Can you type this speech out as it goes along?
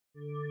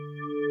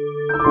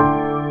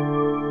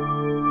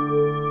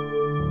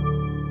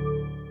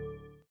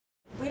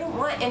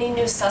want any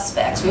new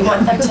suspects. We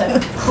want them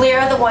to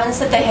clear the ones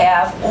that they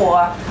have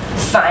or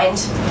find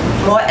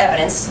more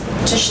evidence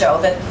to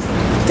show that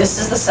this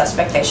is the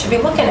suspect they should be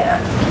looking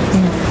at.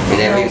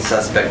 And every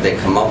suspect they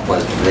come up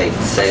with, they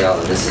say, oh,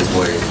 this is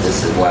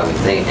why we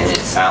think, and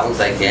it sounds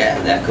like,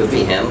 yeah, that could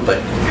be him, but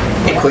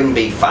it couldn't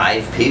be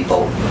 5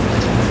 people.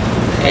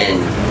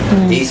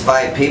 And these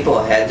 5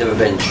 people had to have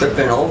been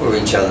tripping over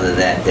each other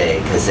that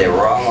day because they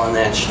were all on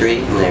that street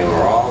and they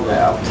were all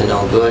up to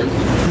no good.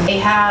 They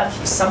have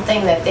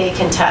something that they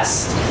can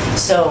test.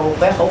 So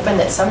we're hoping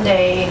that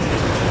someday,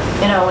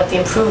 you know, with the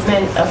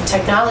improvement of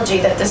technology,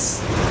 that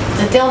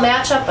they'll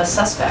match up a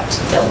suspect.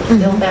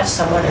 They'll match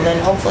someone, and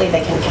then hopefully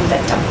they can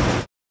convict them.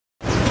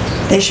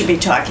 They should be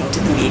talking to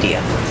the media.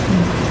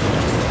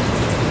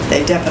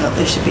 They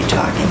definitely should be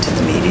talking to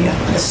the media.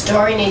 The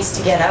story needs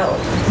to get out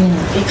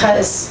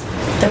because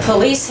the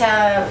police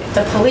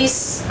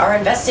are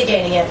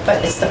investigating it,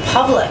 but it's the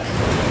public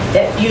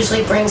that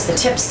usually brings the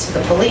tips to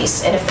the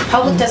police. And if the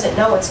public doesn't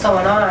know what's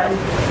going on,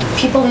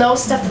 people know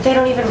stuff that they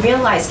don't even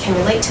realize can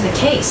relate to the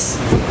case.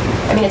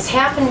 I mean, it's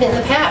happened in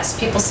the past.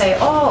 People say,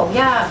 oh,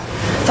 yeah.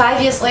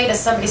 5 years later,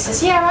 somebody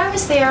says, yeah, I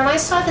was there and I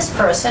saw this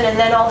person, and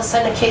then all of a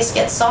sudden a case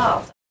gets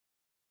solved.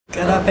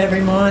 Got up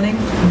every morning,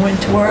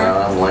 went to work.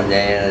 Well, one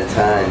day at a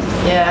time.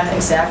 Yeah,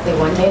 exactly.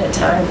 One day at a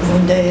time.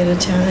 One day at a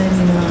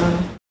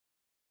time.